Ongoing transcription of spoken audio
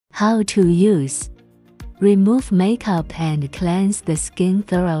How to use. Remove makeup and cleanse the skin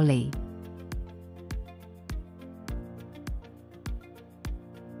thoroughly.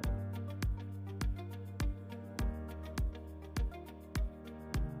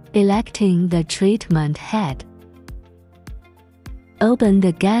 Electing the treatment head. Open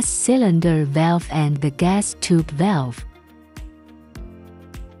the gas cylinder valve and the gas tube valve.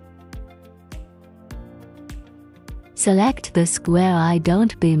 Select the square eye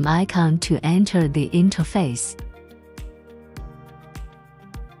don't beam icon to enter the interface.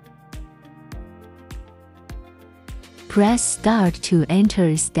 Press Start to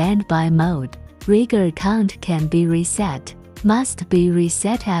enter standby mode. Rigor count can be reset. Must be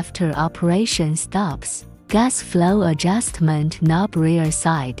reset after operation stops. Gas flow adjustment knob rear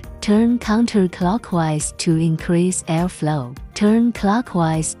side. Turn counterclockwise to increase airflow. Turn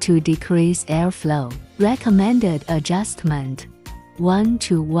clockwise to decrease airflow. Recommended adjustment 1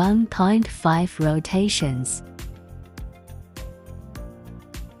 to 1.5 rotations.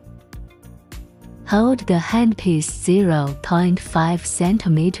 Hold the handpiece 0.5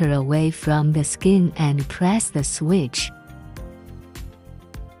 cm away from the skin and press the switch.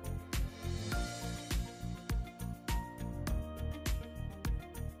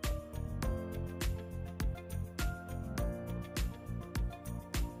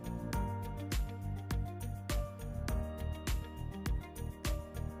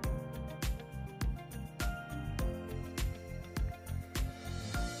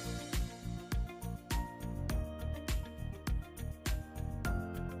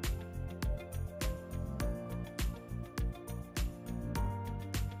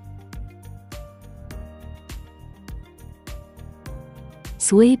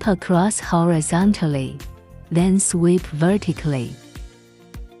 Sweep across horizontally, then sweep vertically.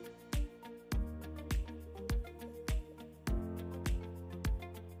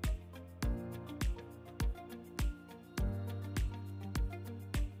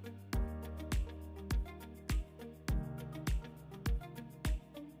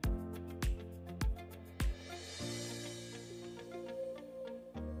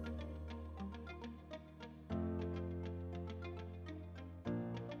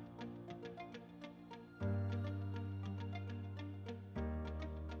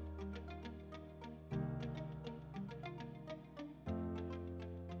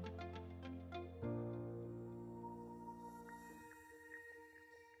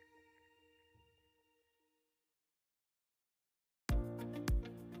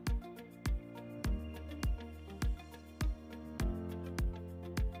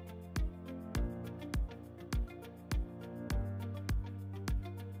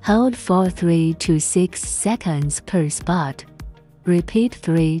 Hold for 3 to 6 seconds per spot. Repeat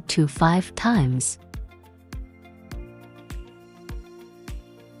 3 to 5 times.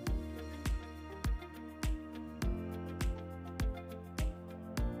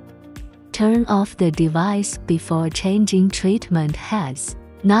 Turn off the device before changing treatment heads.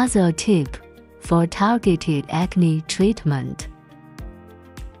 Nozzle tip for targeted acne treatment.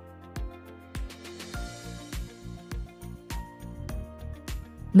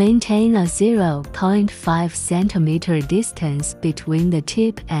 Maintain a 0.5 cm distance between the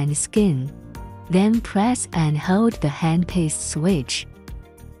tip and skin. Then press and hold the handpiece switch.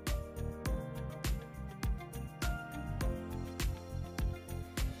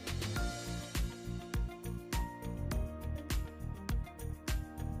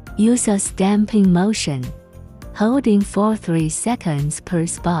 Use a stamping motion, holding for 3 seconds per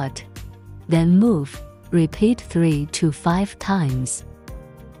spot. Then move. Repeat 3 to 5 times.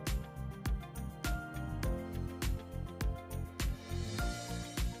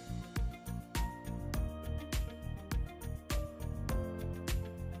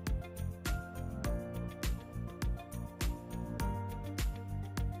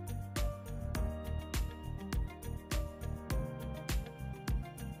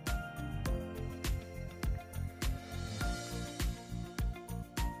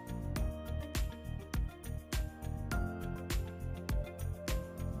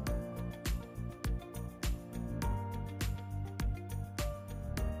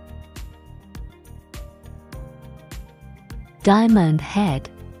 Diamond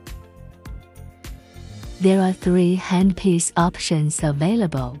head. There are 3 handpiece options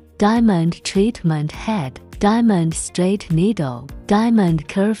available: diamond treatment head, diamond straight needle, diamond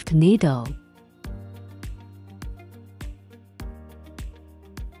curved needle.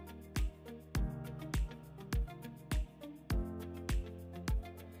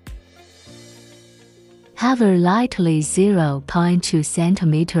 Hover lightly 0.2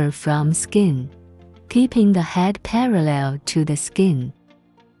 cm from skin, keeping the head parallel to the skin.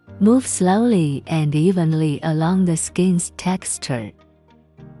 Move slowly and evenly along the skin's texture.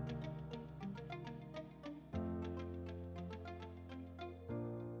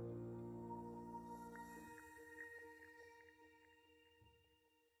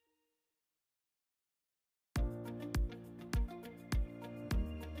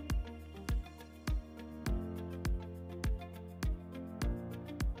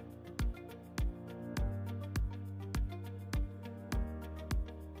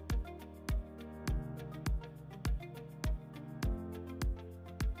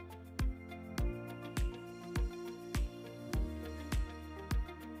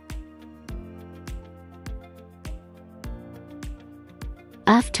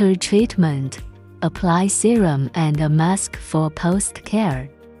 After treatment, apply serum and a mask for post-care.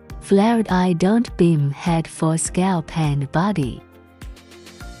 Flared eye don't beam head for scalp and body.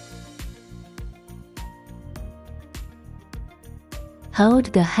 Hold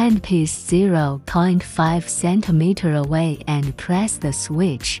the handpiece 0.5 cm away and press the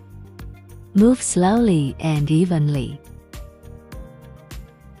switch. Move slowly and evenly.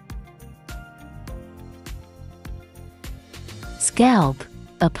 Scalp.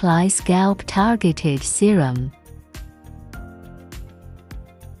 Apply scalp-targeted serum.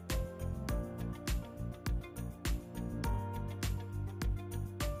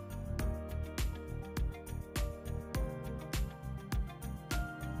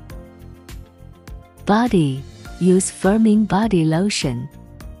 Body. Use firming body lotion.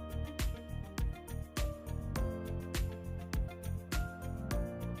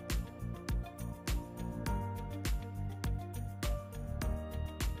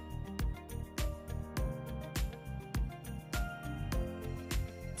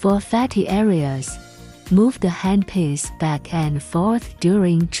 For fatty areas, move the handpiece back and forth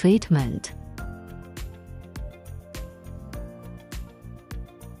during treatment.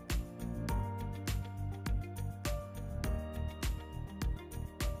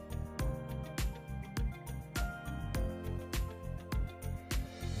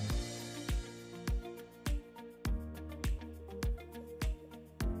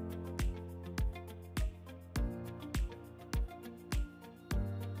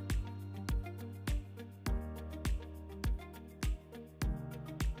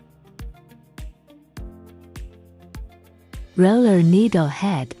 Roller needle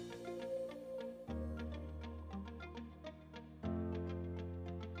head.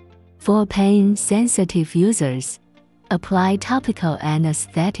 For pain-sensitive users, apply topical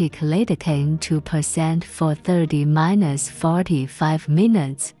anesthetic lidocaine 2% for 30–45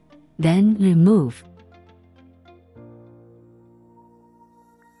 minutes, then remove.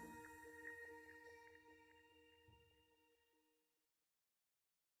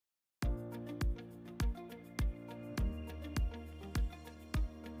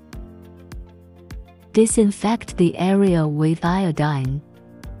 Disinfect the area with iodine.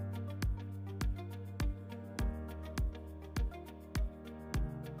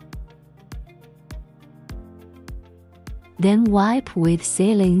 Then wipe with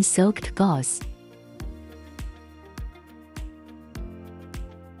saline-soaked gauze.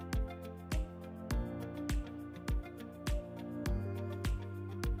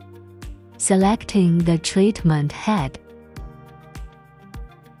 Selecting the treatment head.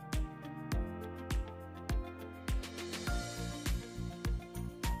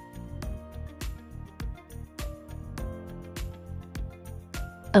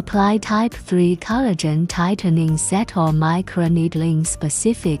 Apply Type 3 collagen tightening set or microneedling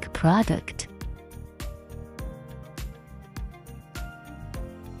specific product.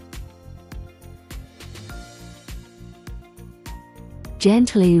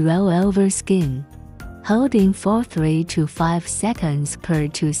 Gently roll over skin, holding for 3 to 5 seconds per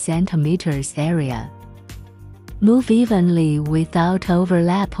 2 cm area. Move evenly without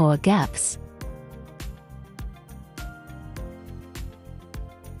overlap or gaps.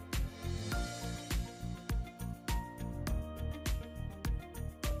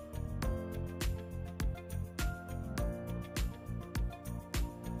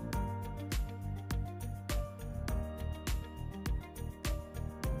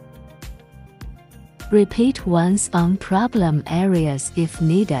 Repeat once on problem areas if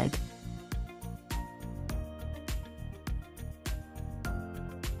needed.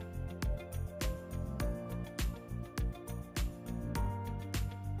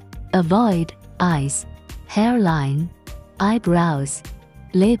 Avoid eyes, hairline, eyebrows,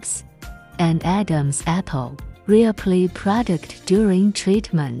 lips, and Adam's apple. Reapply product during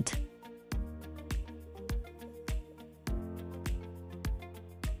treatment.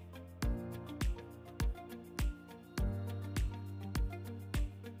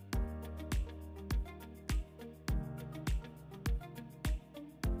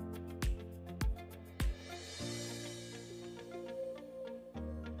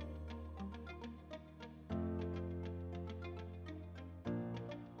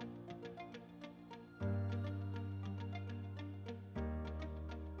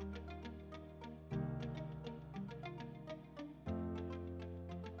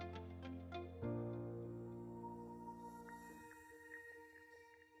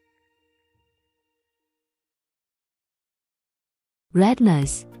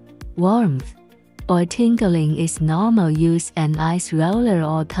 Redness, warmth, or tingling is normal. Use an ice roller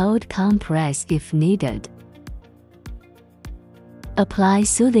or cold compress if needed. Apply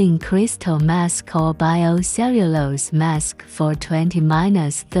soothing crystal mask or biocellulose mask for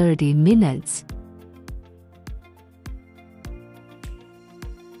 20–30 minutes.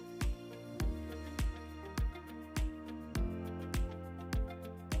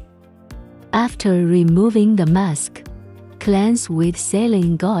 After removing the mask, cleanse with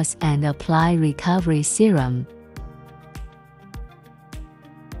saline gauze and apply recovery serum.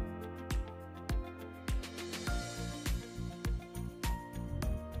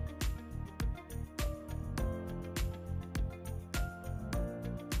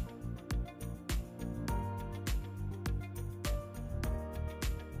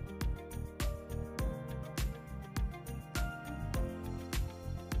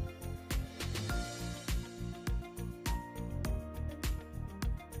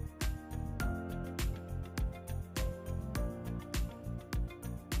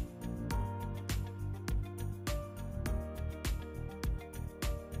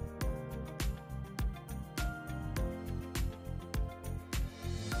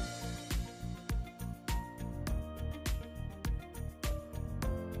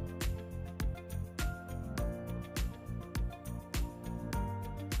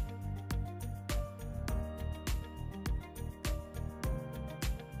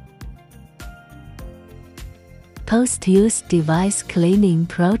 Post-use device cleaning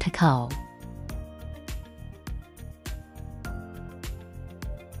protocol.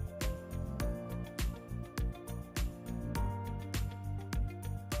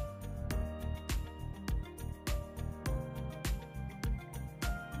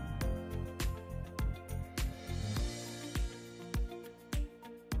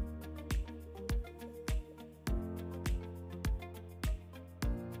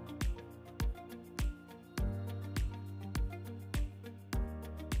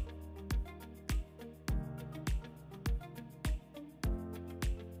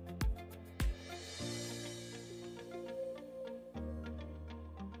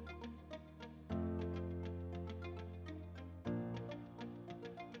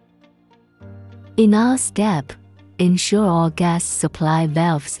 In our step, ensure all gas supply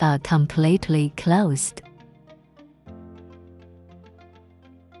valves are completely closed.